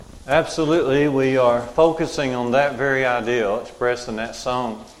Absolutely, we are focusing on that very ideal expressed in that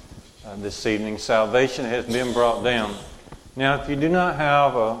song this evening. Salvation has been brought down. Now, if you do not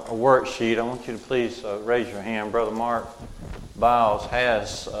have a worksheet, I want you to please raise your hand. Brother Mark Biles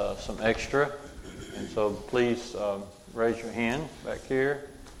has some extra, and so please raise your hand back here.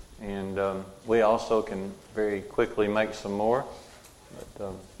 And we also can very quickly make some more.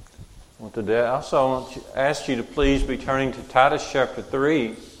 But also, I want to ask you to please be turning to Titus chapter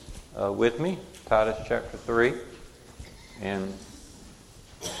 3 with me. Titus chapter 3. And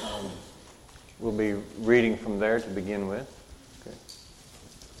we'll be reading from there to begin with. Okay.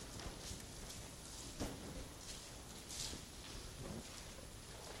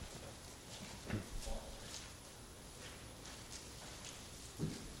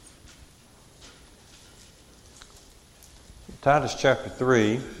 Titus chapter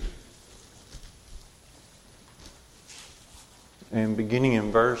 3, and beginning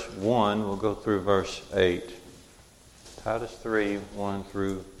in verse 1, we'll go through verse 8. Titus 3, 1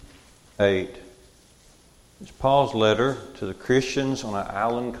 through 8. It's Paul's letter to the Christians on an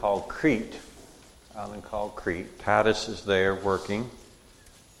island called Crete. Titus is there working.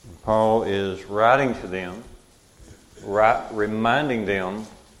 And Paul is writing to them, reminding them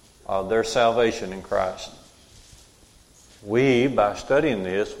of their salvation in Christ. We, by studying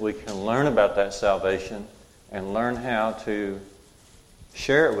this, we can learn about that salvation and learn how to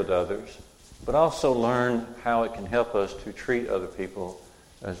share it with others, but also learn how it can help us to treat other people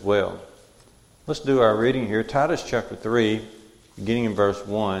as well. Let's do our reading here. Titus chapter 3, beginning in verse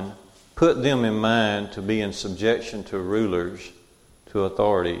 1. Put them in mind to be in subjection to rulers, to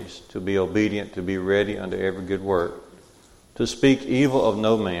authorities, to be obedient, to be ready unto every good work, to speak evil of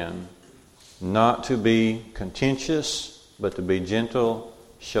no man, not to be contentious, but to be gentle,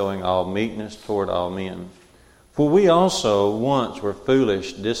 showing all meekness toward all men. For we also once were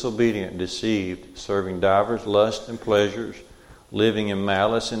foolish, disobedient, deceived, serving divers lusts and pleasures, living in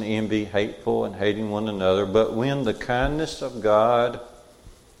malice and envy, hateful and hating one another. But when the kindness of God,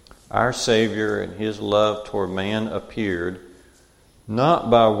 our Savior, and His love toward man appeared,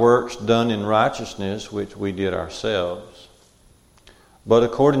 not by works done in righteousness which we did ourselves, but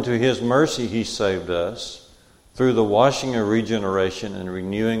according to His mercy He saved us, through the washing of regeneration and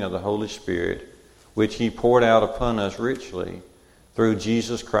renewing of the Holy Spirit, which He poured out upon us richly, through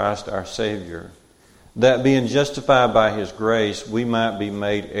Jesus Christ our Savior, that being justified by His grace, we might be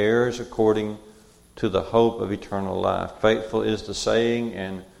made heirs according to the hope of eternal life. Faithful is the saying,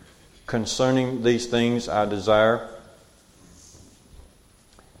 and concerning these things I desire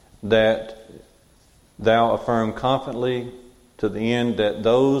that thou affirm confidently, to the end that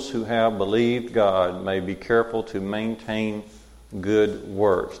those who have believed God may be careful to maintain good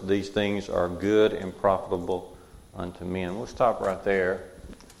works. These things are good and profitable unto men. We'll stop right there.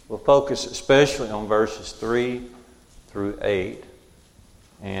 We'll focus especially on verses 3 through 8.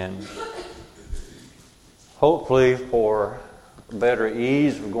 And hopefully for better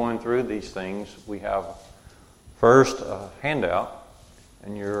ease of going through these things, we have first a handout.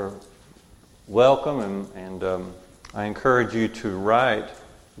 And you're welcome, and I encourage you to write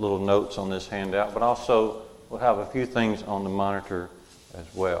little notes on this handout, but also we'll have a few things on the monitor as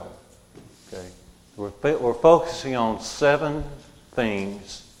well. Okay, we're focusing on 7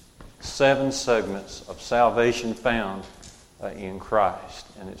 things, 7 segments of salvation found in Christ,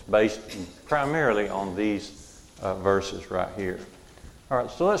 and it's based primarily on these verses right here. All right,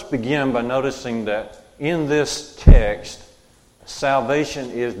 so let's begin by noticing that in this text,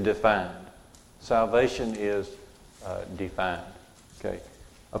 salvation is defined. Salvation is defined. Okay.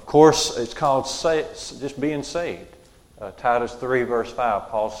 Of course, it's called just being saved. Titus 3 verse 5,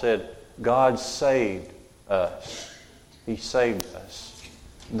 Paul said, God saved us. He saved us.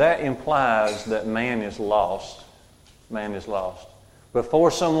 That implies that man is lost. Man is lost.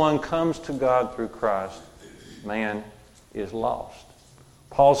 Before someone comes to God through Christ, man is lost.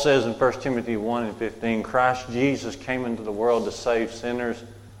 Paul says in 1 Timothy 1 and 15, Christ Jesus came into the world to save sinners,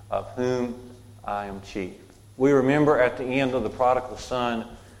 of whom I am chief. We remember at the end of the prodigal son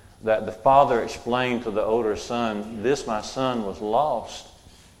that the father explained to the older son, this my son was lost,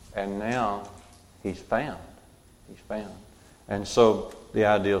 and now he's found. He's found. And so the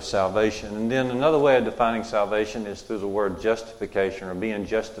idea of salvation. And then another way of defining salvation is through the word justification, or being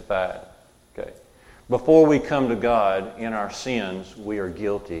justified. Okay. Before we come to God in our sins, we are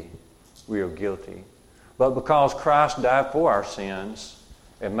guilty. We are guilty. But because Christ died for our sins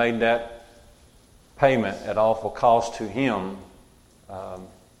and made that payment at awful cost to Him,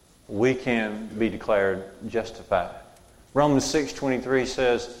 we can be declared justified. Romans 6:23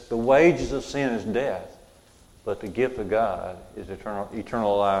 says, the wages of sin is death, but the gift of God is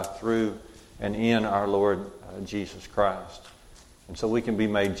eternal life through and in our Lord Jesus Christ. And so we can be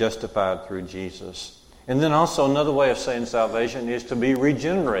made justified through Jesus. And then also another way of saying salvation is to be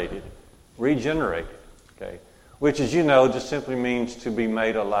regenerated. Regenerated, okay? Which, as you know, just simply means to be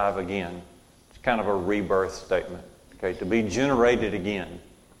made alive again. It's kind of a rebirth statement, okay? To be generated again,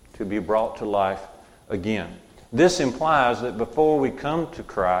 to be brought to life again. This implies that before we come to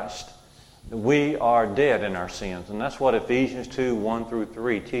Christ, we are dead in our sins. And that's what Ephesians 2, 1 through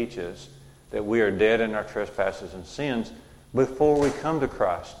 3 teaches, that we are dead in our trespasses and sins before we come to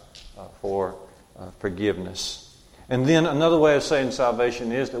Christ for forgiveness. And then another way of saying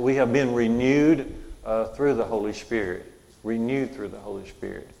salvation is that we have been renewed through the Holy Spirit. Renewed through the Holy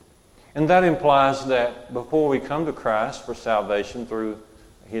Spirit. And that implies that before we come to Christ for salvation through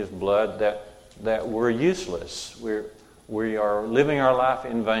His blood, that we're useless. We are living our life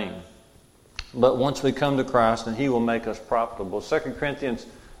in vain. But once we come to Christ, then He will make us profitable. 2 Corinthians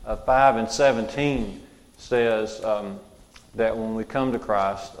 5 and 17 says that when we come to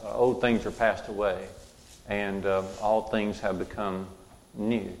Christ, old things are passed away, and all things have become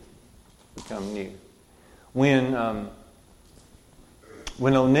new. When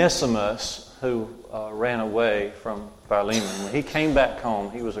Onesimus, who ran away from Philemon, when he came back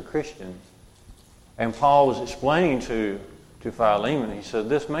home, he was a Christian, and Paul was explaining to Philemon, he said,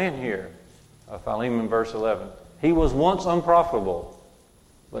 this man here, Philemon verse 11, he was once unprofitable,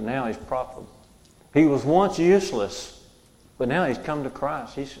 but now he's profitable. He was once useless, but now he's come to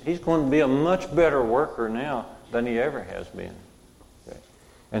Christ. He's going to be a much better worker now than he ever has been. Okay.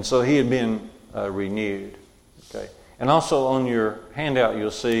 And so he had been renewed. Okay. And also on your handout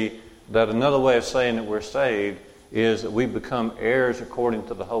you'll see that another way of saying that we're saved is that we become heirs according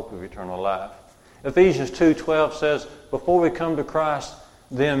to the hope of eternal life. Ephesians 2:12 says, before we come to Christ,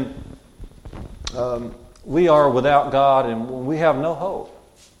 then we are without God and we have no hope.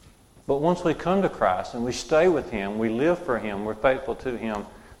 But once we come to Christ and we stay with Him, we live for Him, we're faithful to Him,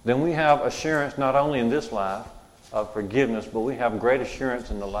 then we have assurance not only in this life of forgiveness, but we have great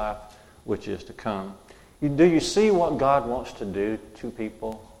assurance in the life which is to come. Do you see what God wants to do to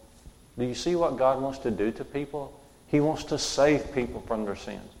people? Do you see what God wants to do to people? He wants to save people from their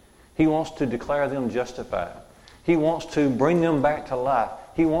sins. He wants to declare them justified. He wants to bring them back to life.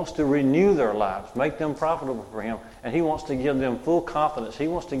 He wants to renew their lives, make them profitable for Him, and He wants to give them full confidence. He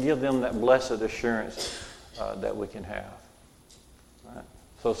wants to give them that blessed assurance that we can have. Right?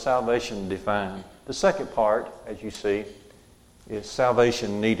 So salvation defined. The second part, as you see, is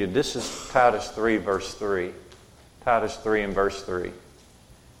salvation needed. This is Titus 3, verse 3. Titus 3 and verse 3.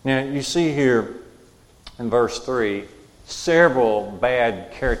 Now, you see here in verse 3 several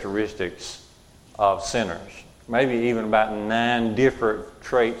bad characteristics of sinners. Maybe even about 9 different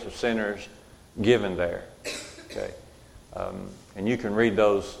traits of sinners given there. Okay, and you can read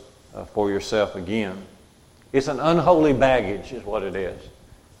those for yourself again. It's an unholy baggage is what it is.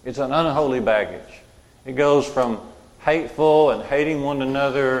 It's an unholy baggage. It goes from hateful and hating one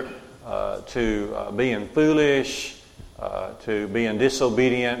another to being foolish, to being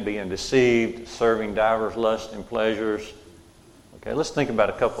disobedient, being deceived, serving divers lusts and pleasures. Okay, let's think about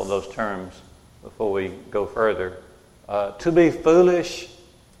a couple of those terms before we go further. To be foolish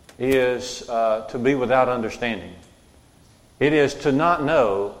is to be without understanding. It is to not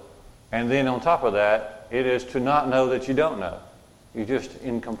know, and then on top of that, it is to not know that you don't know. You're just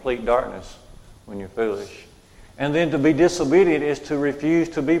in complete darkness when you're foolish. And then to be disobedient is to refuse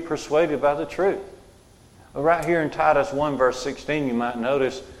to be persuaded by the truth. Right here in Titus 1 verse 16, you might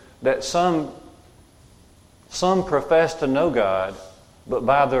notice that some profess to know God, but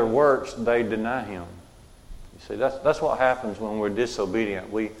by their works they deny Him. You see, that's what happens when we're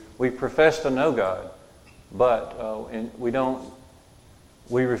disobedient. We profess to know God, but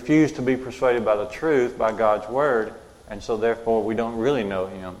we refuse to be persuaded by the truth, by God's Word, and so therefore we don't really know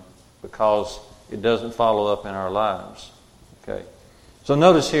Him because it doesn't follow up in our lives. Okay. So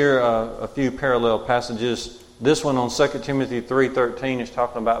notice here a few parallel passages. This one on 2 Timothy 3:13 is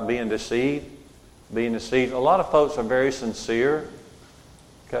talking about being deceived. Being deceived. A lot of folks are very sincere,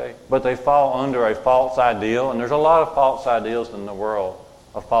 okay, but they fall under a false ideal, and there's a lot of false ideals in the world,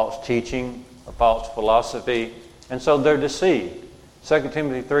 a false teaching, a false philosophy, and so they're deceived. 2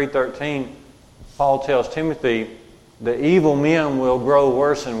 Timothy 3:13, Paul tells Timothy, the evil men will grow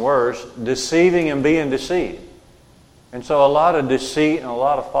worse and worse, deceiving and being deceived. And so a lot of deceit and a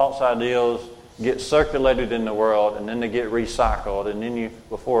lot of false ideals get circulated in the world, and then they get recycled, and then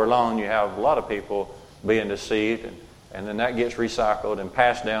before long you have a lot of people being deceived, and then that gets recycled and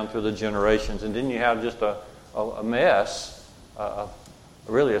passed down through the generations, and then you have just a mess,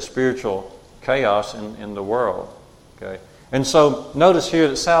 really a spiritual chaos in the world. Okay? And so notice here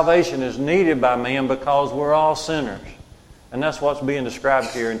that salvation is needed by man because we're all sinners. And that's what's being described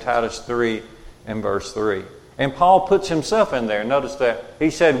here in Titus 3 and verse 3. And Paul puts himself in there. Notice that he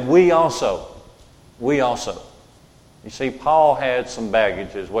said, we also. We also. You see, Paul had some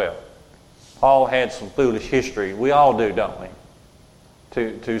baggage as well. Paul had some foolish history. We all do, don't we?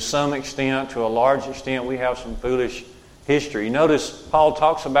 To some extent, to a large extent, we have some foolish history. Notice Paul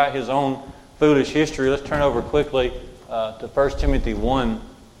talks about his own foolish history. Let's turn over quickly to 1 Timothy 1,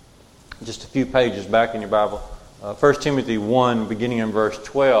 just a few pages back in your Bible. 1 Timothy 1, beginning in verse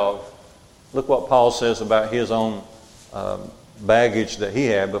 12. Look what Paul says about his own baggage that he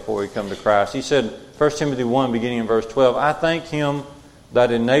had before he came to Christ. He said, 1 Timothy 1, beginning in verse 12, I thank him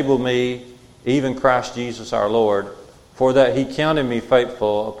that enabled me, even Christ Jesus our Lord, for that he counted me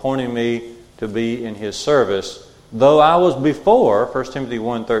faithful, appointing me to be in his service. Though I was before, 1 Timothy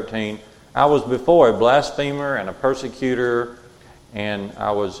 1:13, I was before a blasphemer and a persecutor, and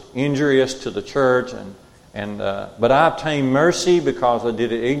I was injurious to the church, but I obtained mercy because I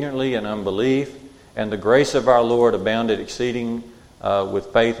did it ignorantly in unbelief, and the grace of our Lord abounded exceeding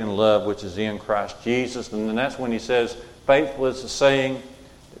with faith and love which is in Christ Jesus. And then that's when he says, faithful is the saying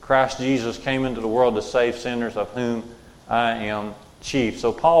that Christ Jesus came into the world to save sinners, of whom I am chief.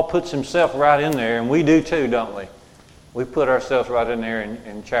 So Paul puts himself right in there, and we do too, don't we? We put ourselves right in there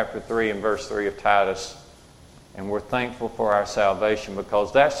in chapter 3 and verse 3 of Titus. And we're thankful for our salvation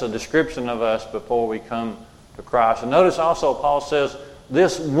because that's a description of us before we come to Christ. And notice also Paul says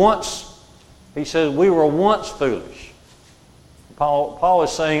he says we were once foolish. Paul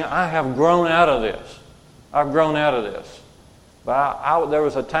is saying, I have grown out of this. I've grown out of this. But there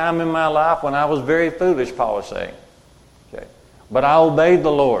was a time in my life when I was very foolish, Paul is saying. Okay. But I obeyed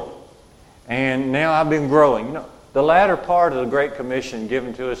the Lord. And now I've been growing. You know, the latter part of the Great Commission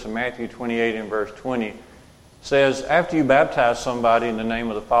given to us in Matthew 28 and verse 20 says, after you baptize somebody in the name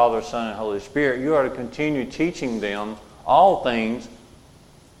of the Father, Son, and Holy Spirit, you are to continue teaching them all things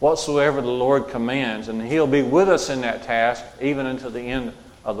whatsoever the Lord commands, and He'll be with us in that task even until the end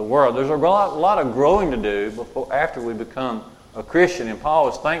of the world. There's a lot of growing to do after we become a Christian, and Paul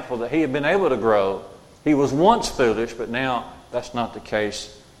is thankful that he had been able to grow. He was once foolish, but now that's not the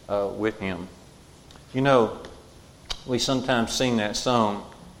case with him. You know, we sometimes sing that song,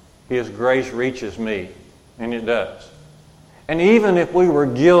 His grace reaches me, and it does. And even if we were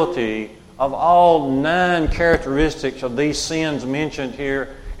guilty of all 9 characteristics of these sins mentioned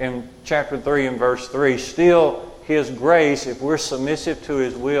here in chapter 3 and verse 3, still His grace, if we're submissive to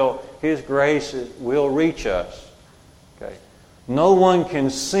His will, His grace will reach us. Okay. No one can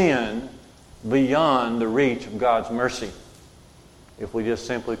sin beyond the reach of God's mercy if we just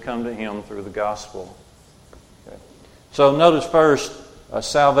simply come to Him through the gospel. Okay. So notice first,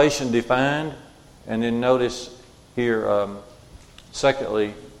 salvation defined, and then notice here,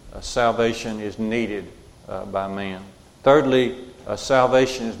 secondly, salvation is needed by man. Thirdly,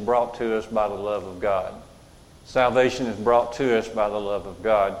 salvation is brought to us by the love of God. Salvation is brought to us by the love of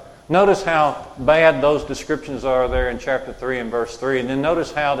God. Notice how bad those descriptions are there in chapter 3 and verse 3. And then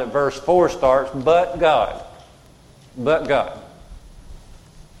notice how that verse 4 starts, but God. But God.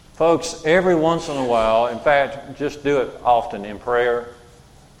 Folks, every once in a while, in fact, just do it often in prayer.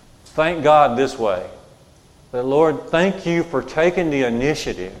 Thank God this way. That, Lord, thank you for taking the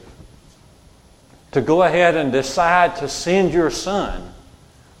initiative to go ahead and decide to send your Son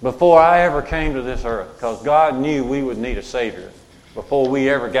before I ever came to this earth. Because God knew we would need a Savior before we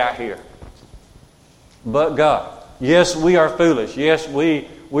ever got here. But God. Yes, we are foolish. Yes, we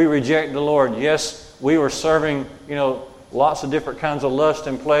reject the Lord. Yes, we were serving, lots of different kinds of lust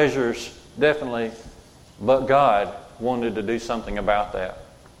and pleasures, definitely. But God wanted to do something about that.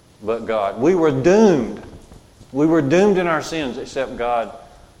 But God. We were doomed. We were doomed in our sins, except God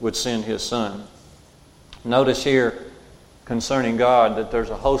would send His Son. Notice here, concerning God, that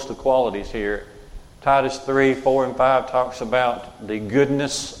there's a host of qualities here. Titus 3, 4, and 5 talks about the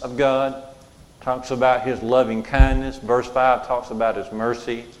goodness of God, talks about His loving kindness. Verse 5 talks about His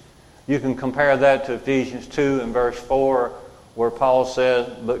mercy. You can compare that to Ephesians 2 and verse 4, where Paul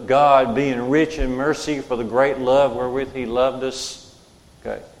says, but God, being rich in mercy for the great love wherewith He loved us.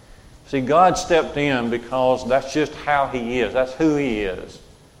 Okay. See, God stepped in because that's just how He is. That's who He is.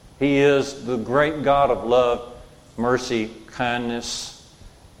 He is the great God of love, mercy, kindness,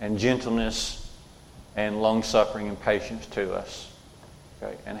 and gentleness, and long-suffering and patience to us.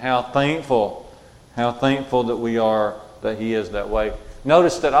 Okay. And how thankful that we are that He is that way.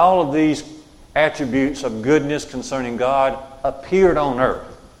 Notice that all of these attributes of goodness concerning God appeared on earth.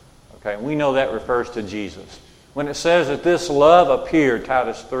 Okay. We know that refers to Jesus. When it says that this love appeared,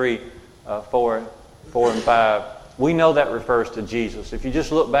 Titus 3, 4 and 5, we know that refers to Jesus. If you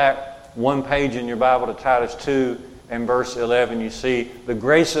just look back one page in your Bible to Titus 2 and verse 11, you see the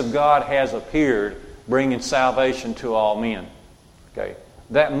grace of God has appeared, bringing salvation to all men. Okay,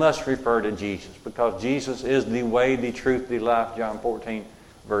 that must refer to Jesus, because Jesus is the way, the truth, the life. John 14,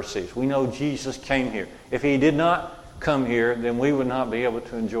 verse 6. We know Jesus came here. If He did not come here, then we would not be able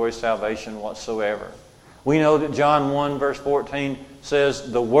to enjoy salvation whatsoever. We know that John 1, verse 14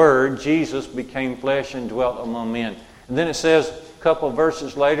 says, the Word, Jesus, became flesh and dwelt among men. And then it says a couple of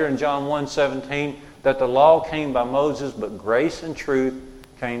verses later in John 1:17 that the law came by Moses, but grace and truth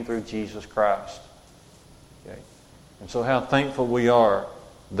came through Jesus Christ. Okay. And so how thankful we are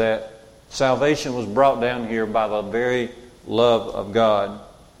that salvation was brought down here by the very love of God.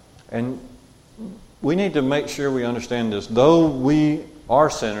 And we need to make sure we understand this. Though we are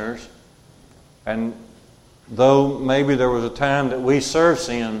sinners, and though maybe there was a time that we served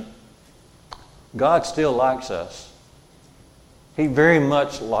sin, God still likes us. He very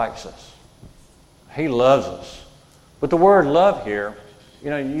much likes us. He loves us. But the word love here,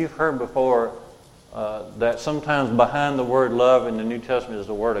 you've heard before that sometimes behind the word love in the New Testament is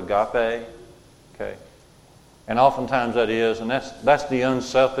the word agape. Okay. And oftentimes that is, and that's the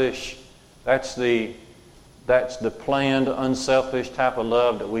unselfish, that's the planned, unselfish type of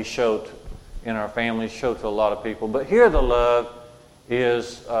love that we show in our families, show to a lot of people. But here the love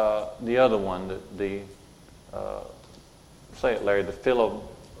is the other one, say it, Larry, the phileo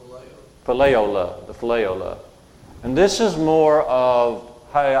love, the phileo love. And this is more of,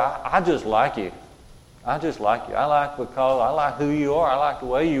 hey, I just like you. I just like you. I like who you are. I like the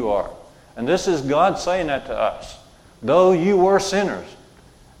way you are. And this is God saying that to us. Though you were sinners,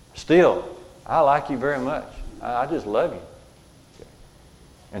 still, I like you very much. I just love you. Okay.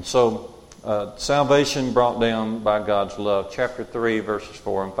 And so, salvation brought down by God's love. Chapter 3, verses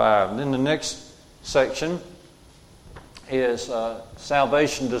 4 and 5. And then the next section is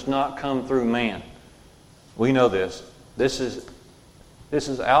salvation does not come through man. We know this. This is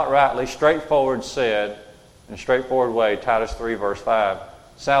outrightly, straightforward said, in a straightforward way, Titus 3, verse 5.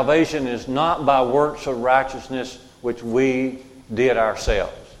 Salvation is not by works of righteousness which we did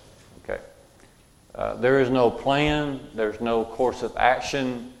ourselves. Okay. There is no plan, there's no course of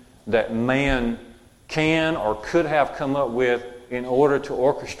action that man can or could have come up with in order to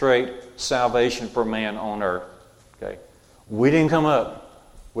orchestrate salvation for man on earth. Okay. We didn't come up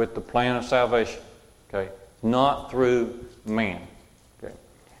with the plan of salvation. Okay. Not through man. Okay.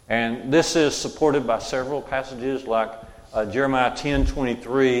 And this is supported by several passages, like Jeremiah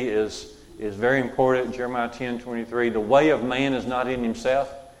 10:23 is very important. Jeremiah 10:23. The way of man is not in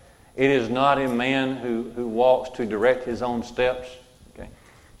himself. It is not in man who walks to direct his own steps. Okay.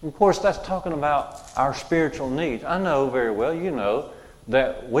 Of course, that's talking about our spiritual needs. I know very well,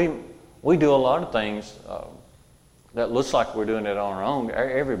 that we do a lot of things that looks like we're doing it on our own.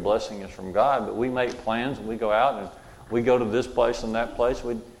 Every blessing is from God, but we make plans and we go out and we go to this place and that place.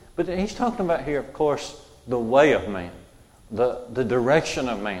 But he's talking about here, of course, the way of man, the direction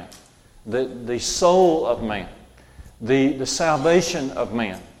of man, the soul of man, the salvation of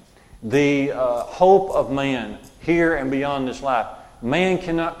man, the hope of man here and beyond this life. Man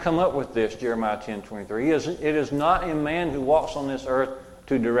cannot come up with this, Jeremiah 10:23. It is not in man who walks on this earth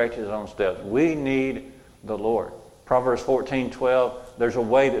to direct his own steps. We need the Lord. Proverbs 14:12, there's a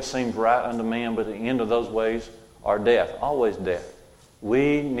way that seems right unto man, but the end of those ways are death, always death.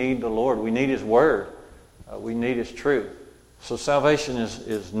 We need the Lord. We need His Word. We need His truth. So salvation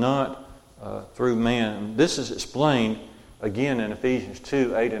is not through man. This is explained again in Ephesians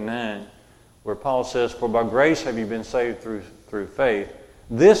 2:8 and 9, where Paul says, "For by grace have you been saved through faith,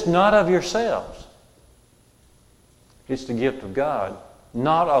 this not of yourselves." It's the gift of God,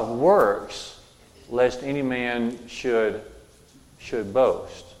 not of works, lest any man should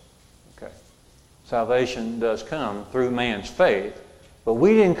boast. Okay. Salvation does come through man's faith, but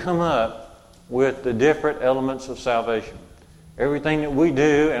we didn't come up with the different elements of salvation. Everything that we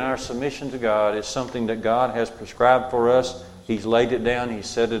do in our submission to God is something that God has prescribed for us. He's laid it down. He's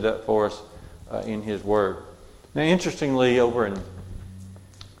set it up for us in His Word. Now, interestingly, over in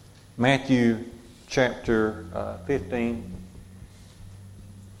Matthew chapter 15,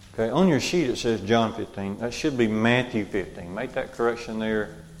 okay, on your sheet it says John 15. That should be Matthew 15. Make that correction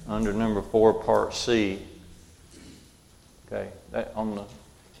there under number 4, part C. Okay, that on the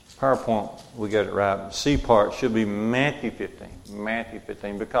PowerPoint we got it right. C part should be Matthew 15. Matthew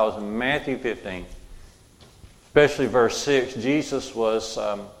 15, because in Matthew 15, especially verse 6, Jesus was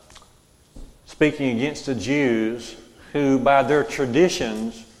speaking against the Jews who, by their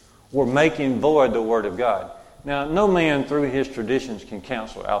traditions, were making void the Word of God. Now, no man through his traditions can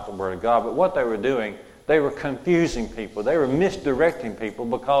cancel out the Word of God, but what they were doing, they were confusing people. They were misdirecting people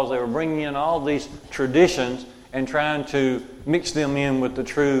because they were bringing in all these traditions and trying to mix them in with the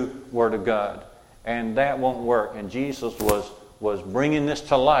true Word of God. And that won't work. And Jesus was bringing this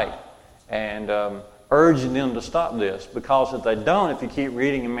to light and urging them to stop this. Because if they don't, if you keep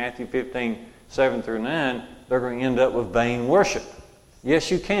reading in Matthew 15, 7 through 9, they're going to end up with vain worship. Yes,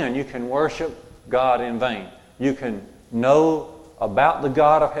 you can. You can worship God in vain. You can know about the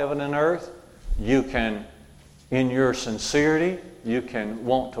God of heaven and earth. You can, in your sincerity, you can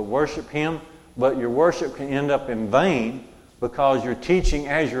want to worship Him, but your worship can end up in vain because you're teaching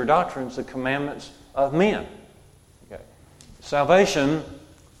as your doctrines the commandments of men. Okay. Salvation,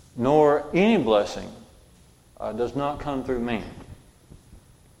 nor any blessing, does not come through man.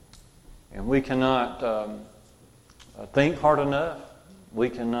 And we cannot think hard enough. We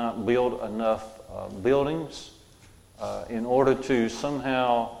cannot build enough buildings in order to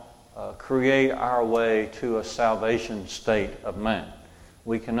somehow create our way to a salvation state of mind.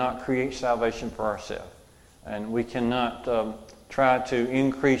 We cannot create salvation for ourselves. And we cannot try to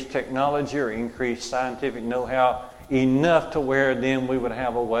increase technology or increase scientific know-how enough to where then we would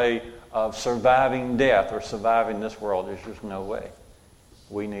have a way of surviving death or surviving this world. There's just no way.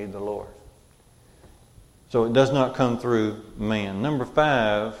 We need the Lord. So it does not come through man. Number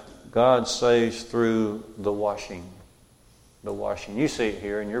 5, God saves through the washing. The washing. You see it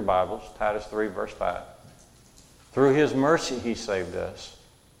here in your Bibles, Titus 3, verse 5. Through His mercy He saved us,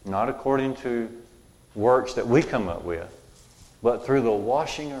 not according to works that we come up with, but through the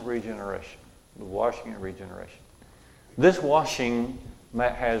washing of regeneration. The washing of regeneration. This washing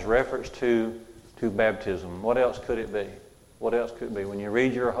has reference to baptism. What else could it be? What else could it be? When you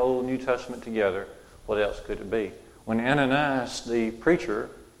read your whole New Testament together, what else could it be? When Ananias, the preacher,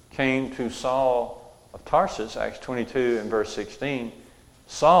 came to Saul of Tarsus, Acts 22 and verse 16,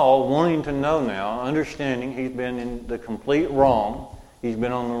 Saul, wanting to know now, understanding he's been in the complete wrong, he's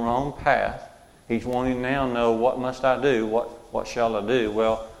been on the wrong path, he's wanting to now know, what must I do? What shall I do?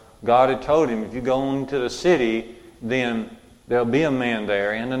 Well, God had told him, if you go into the city, then there'll be a man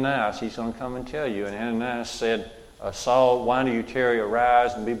there, Ananias, he's going to come and tell you. And Ananias said, Saul, why do you tarry?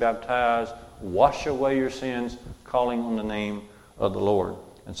 Arise and be baptized. Wash away your sins, calling on the name of the Lord.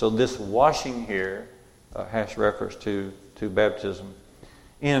 And so this washing here has reference to baptism.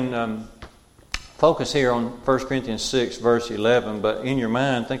 In focus here on 1 Corinthians 6, verse 11, but in your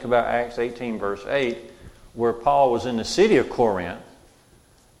mind, think about Acts 18, verse 8, where Paul was in the city of Corinth,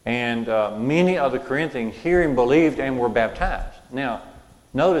 and many of the Corinthians hearing believed and were baptized. Now,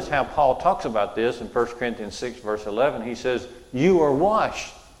 notice how Paul talks about this in 1 Corinthians 6, verse 11. He says, you are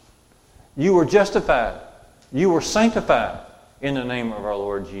washed. You were justified. You were sanctified in the name of our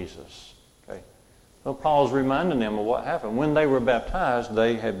Lord Jesus. Okay. So Paul's reminding them of what happened. When they were baptized,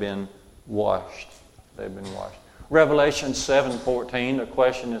 they had been washed. They've been washed. Revelation 7:14, a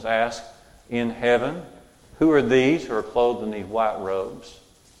question is asked in heaven. Who are these who are clothed in these white robes?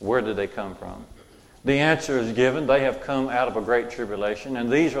 Where did they come from? The answer is given. They have come out of a great tribulation,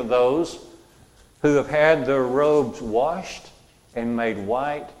 and these are those who have had their robes washed and made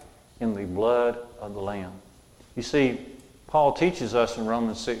white in the blood of the Lamb. You see, Paul teaches us in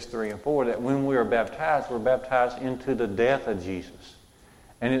Romans 6, 3 and 4 that when we are baptized, we're baptized into the death of Jesus.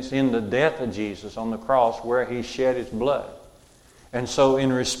 And it's in the death of Jesus on the cross where He shed His blood. And so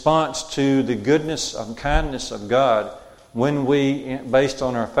in response to the goodness and kindness of God, when we, based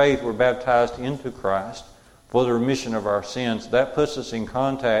on our faith, we're baptized into Christ for the remission of our sins, that puts us in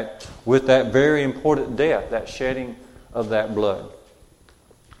contact with that very important death, that shedding of that blood.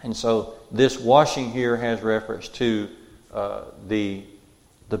 And so this washing here has reference to the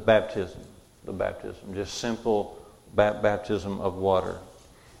baptism, just simple baptism of water.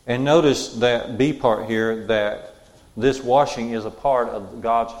 And notice that B part here, that this washing is a part of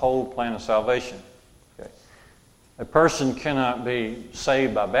God's whole plan of salvation. Okay. A person cannot be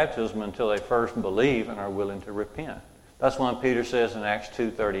saved by baptism until they first believe and are willing to repent. That's why Peter says in Acts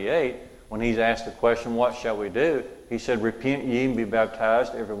 2:38, when he's asked the question, what shall we do? He said, repent ye and be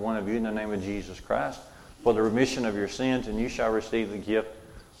baptized, every one of you, in the name of Jesus Christ, for the remission of your sins, and you shall receive the gift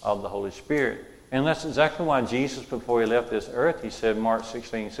of the Holy Spirit. And that's exactly why Jesus, before He left this earth, He said, Mark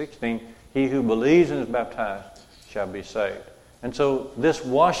 16:16, he who believes and is baptized shall be saved. And so this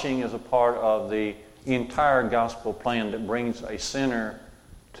washing is a part of the entire gospel plan that brings a sinner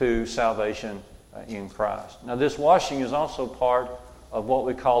to salvation in Christ. Now this washing is also part of what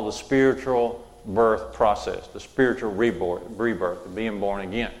we call the spiritual birth process, the spiritual rebirth, being born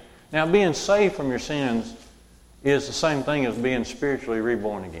again. Now, being saved from your sins is the same thing as being spiritually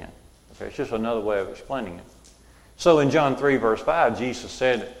reborn again. Okay, it's just another way of explaining it. So in John 3, verse 5, Jesus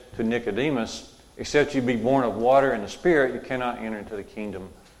said to Nicodemus, except you be born of water and the Spirit, you cannot enter into the kingdom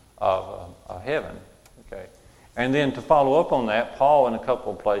of heaven. Okay. And then to follow up on that, Paul in a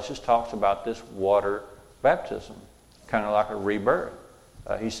couple of places talks about this water baptism, kind of like a rebirth.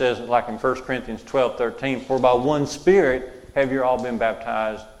 He says, like in 1 Corinthians 12:13, for by one Spirit have you all been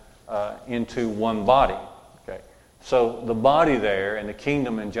baptized into one body. Okay. So the body there and the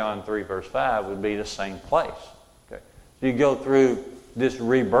kingdom in John 3, verse 5 would be the same place. Okay. So you go through this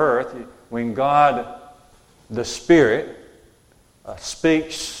rebirth when God, the Spirit,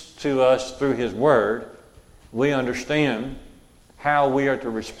 speaks to us through His Word. We understand how we are to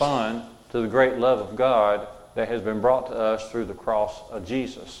respond to the great love of God that has been brought to us through the cross of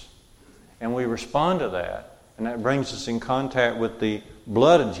Jesus. And we respond to that, and that brings us in contact with the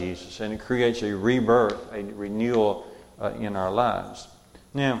blood of Jesus, and it creates a rebirth, a renewal in our lives.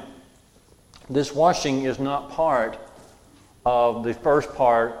 Now, this washing is not part of the first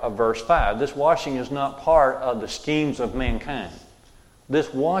part of verse 5. This washing is not part of the schemes of mankind.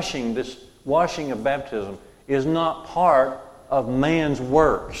 This washing of baptism is not part of man's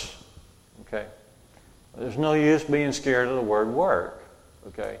works. Okay? There's no use being scared of the word work.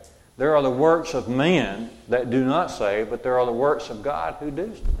 Okay? There are the works of man that do not save, but there are the works of God who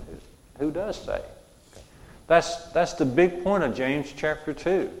does save. Okay? That's the big point of James chapter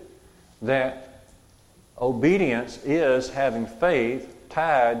 2, that obedience is having faith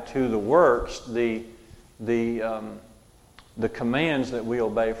tied to the works, the commands that we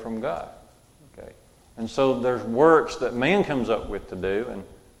obey from God. Okay? And so there's works that man comes up with to do, and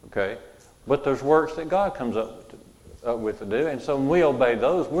but there's works that God comes up with to do. And so when we obey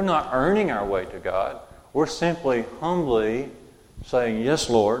those, we're not earning our way to God. We're simply humbly saying, yes,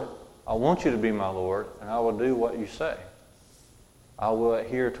 Lord, I want you to be my Lord, and I will do what you say. I will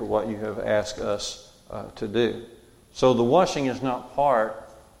adhere to what you have asked us to do. So the washing is not part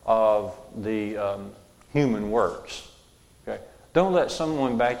of the human works. Okay? Don't let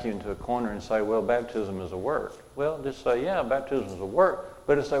someone back you into a corner and say, well, baptism is a work. Well, just say, yeah, baptism is a work.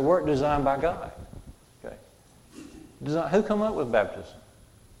 But it's a work designed by God. Okay. Who come up with baptism?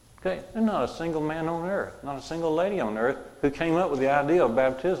 Okay. There's not a single man on earth, not a single lady on earth who came up with the idea of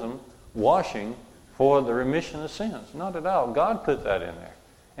baptism, washing for the remission of sins. Not at all. God put that in there.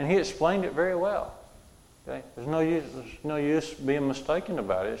 And He explained it very well. Okay. There's no use being mistaken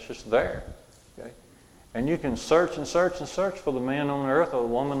about it. It's just there. Okay. And you can search and search and search for the man on earth or the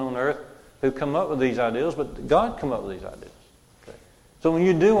woman on earth who come up with these ideas, but God come up with these ideas. So when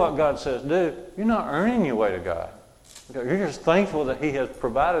you do what God says do, you're not earning your way to God. You're just thankful that He has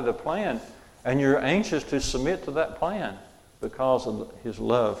provided a plan, and you're anxious to submit to that plan because of His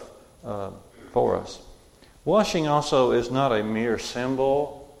love for us. Washing also is not a mere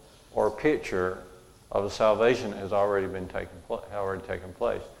symbol or picture of the salvation that has already taken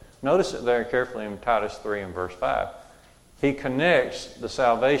place. Notice it there carefully in Titus 3 and verse 5. He connects the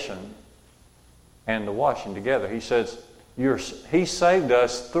salvation and the washing together. He says, He saved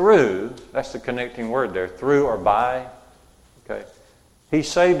us through, that's the connecting word there, through or by. Okay. He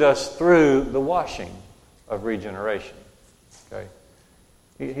saved us through the washing of regeneration. Okay.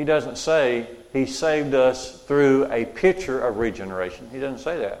 He doesn't say He saved us through a picture of regeneration. He doesn't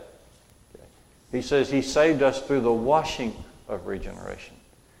say that. Okay. He says He saved us through the washing of regeneration.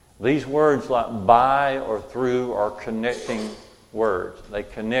 These words like by or through are connecting words. They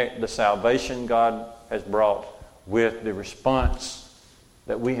connect the salvation God has brought with the response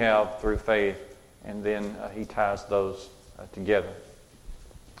that we have through faith, and then He ties those together.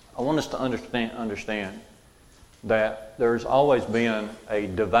 I want us to understand that there's always been a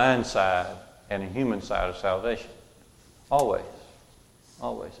divine side and a human side of salvation. Always.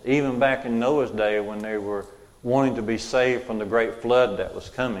 Always. Even back in Noah's day when they were wanting to be saved from the great flood that was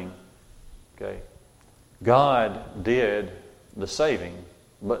coming, okay, God did the saving.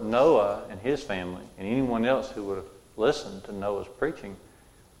 But Noah and his family, and anyone else who would have listened to Noah's preaching,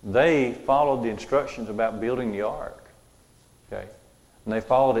 they followed the instructions about building the ark. Okay? And they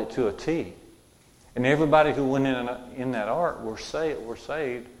followed it to a T. And everybody who went in that ark were saved.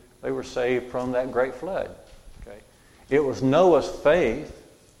 They were saved from that great flood. Okay? It was Noah's faith,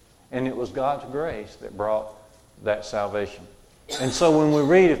 and it was God's grace that brought that salvation. And so when we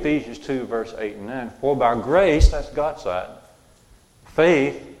read Ephesians 2, verse 8 and 9, for by grace, that's God's side.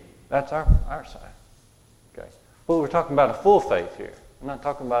 Faith, that's our side. Okay. But we're talking about a full faith here. We're not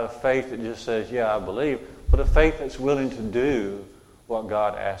talking about a faith that just says, yeah, I believe, but a faith that's willing to do what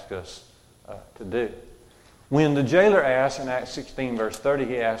God asked us to do. When the jailer asked in Acts 16, verse 30,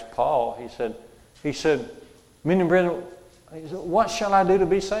 he asked Paul, he said, men and brethren, what shall I do to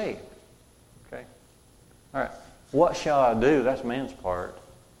be saved? Okay. All right. What shall I do? That's man's part.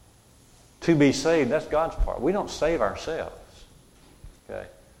 To be saved, that's God's part. We don't save ourselves. Okay?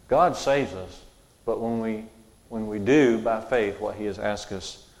 God saves us, but when we do by faith what He has asked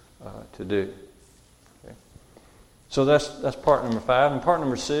us to do. Okay? So that's part number 5. And part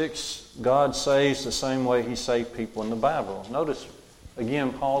number 6, God saves the same way He saved people in the Bible. Notice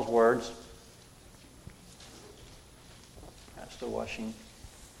again Paul's words. That's the washing.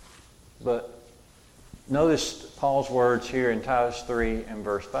 But notice Paul's words here in Titus 3 and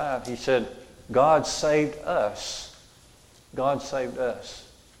verse 5. He said, God saved us. God saved us.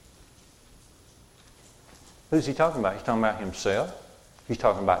 Who's he talking about? He's talking about himself. He's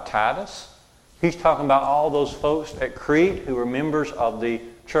talking about Titus. He's talking about all those folks at Crete who were members of the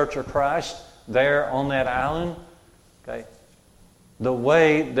Church of Christ there on that island. Okay. The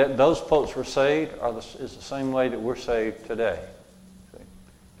way that those folks were saved is the same way that we're saved today. See?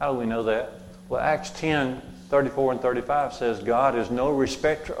 How do we know that? Well, Acts 10, 34 and 35 says, God is no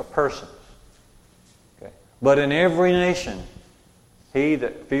respecter of persons. Okay. But in every nation, he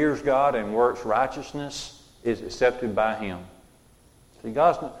that fears God and works righteousness is accepted by Him. See,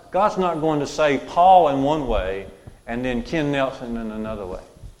 God's not going to save Paul in one way and then Ken Nelson in another way.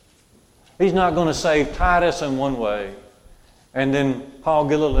 He's not going to save Titus in one way and then Paul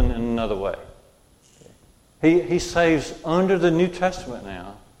Gilliland in another way. He saves under the New Testament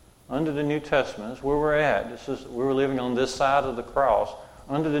now. Under the New Testament, that's where we're at. We're living on this side of the cross.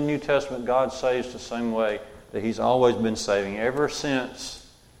 Under the New Testament, God saves the same way that He's always been saving ever since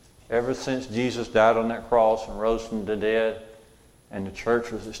Jesus died on that cross and rose from the dead, and the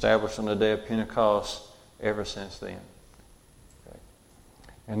church was established on the day of Pentecost ever since then. Okay.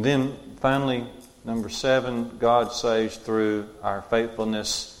 And then finally, number 7, God saves through our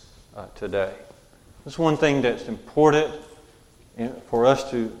faithfulness today. This is one thing that's important for us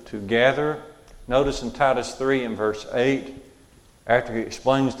to gather. Notice in Titus 3 and verse 8, after he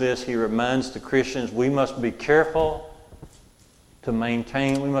explains this, he reminds the Christians we must be careful to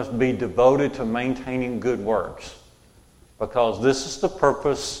maintain, we must be devoted to maintaining good works, because this is the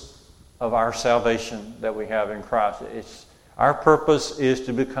purpose of our salvation that we have in Christ. Our purpose is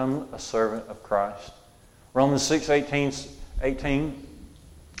to become a servant of Christ. Romans 6:18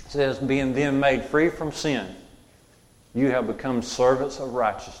 says, being then made free from sin, you have become servants of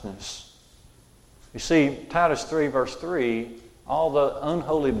righteousness. You see, Titus 3 verse 3, all the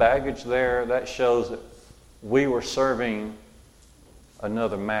unholy baggage there, that shows that we were serving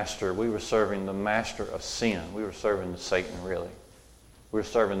another master. We were serving the master of sin. We were serving Satan, really. We were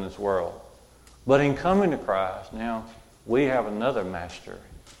serving this world. But in coming to Christ, now we have another master.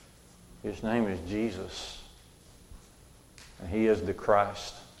 His name is Jesus. And He is the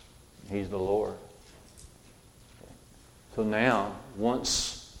Christ. He's the Lord. So now,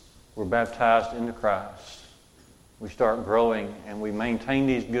 once we're baptized into Christ, we start growing and we maintain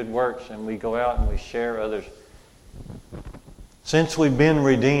these good works and we go out and we share others. Since we've been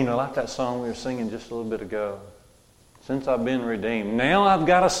redeemed, I like that song we were singing just a little bit ago. Since I've been redeemed, now I've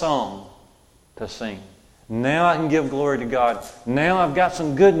got a song to sing. Now I can give glory to God. Now I've got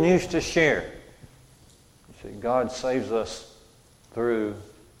some good news to share. You see, God saves us through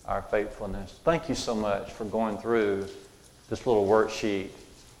our faithfulness. Thank you so much for going through this little worksheet.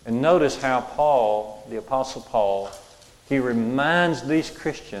 And notice how Paul, the Apostle Paul, he reminds these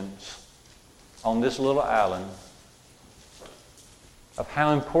Christians on this little island of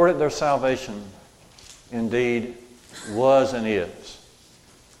how important their salvation indeed was and is.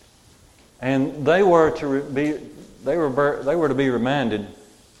 And they were to be reminded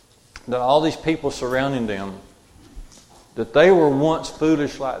that all these people surrounding them, that they were once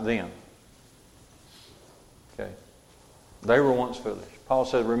foolish like them. Okay. They were once foolish. Paul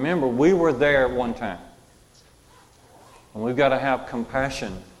said, remember, we were there at one time. And we've got to have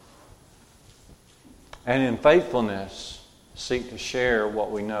compassion. And in faithfulness, seek to share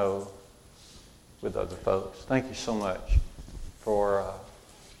what we know with other folks. Thank you so much for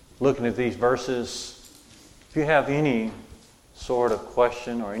looking at these verses. If you have any sort of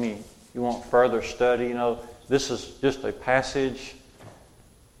question or you want further study, this is just a passage,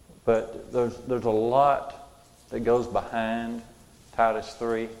 but there's a lot that goes behind Titus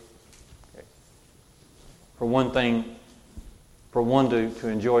 3. Okay. For one to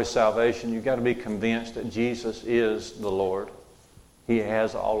enjoy salvation, you've got to be convinced that Jesus is the Lord. He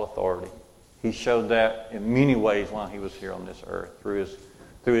has all authority. He showed that in many ways while He was here on this earth, through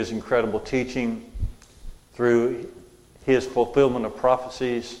His incredible teaching, through His fulfillment of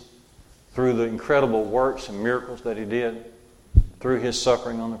prophecies, through the incredible works and miracles that He did, through His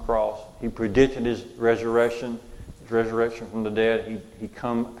suffering on the cross. He predicted His resurrection from the dead. He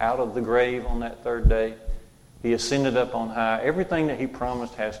come out of the grave on that third day. He ascended up on high. Everything that He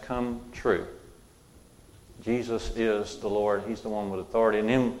promised has come true. Jesus is the Lord. He's the one with authority. And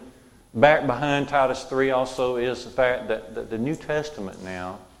then back behind Titus 3 also is the fact that the New Testament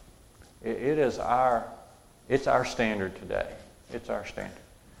now, it's our standard today. It's our standard.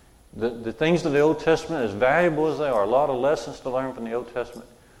 The things of the Old Testament, as valuable as they are, a lot of lessons to learn from the Old Testament,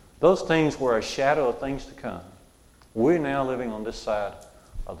 those things were a shadow of things to come. We're now living on this side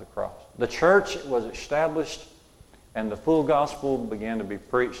of the cross. The church was established and the full gospel began to be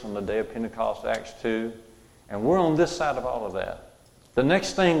preached on the day of Pentecost, Acts 2. And we're on this side of all of that. The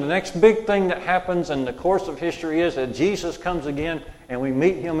next big thing that happens in the course of history is that Jesus comes again and we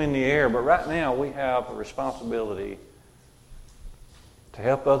meet Him in the air. But right now we have a responsibility to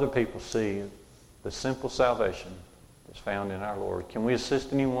help other people see the simple salvation that's found in our Lord. Can we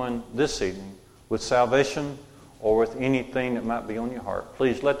assist anyone this evening with salvation or with anything that might be on your heart?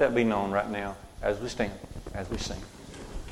 Please let that be known right now as we stand, as we sing.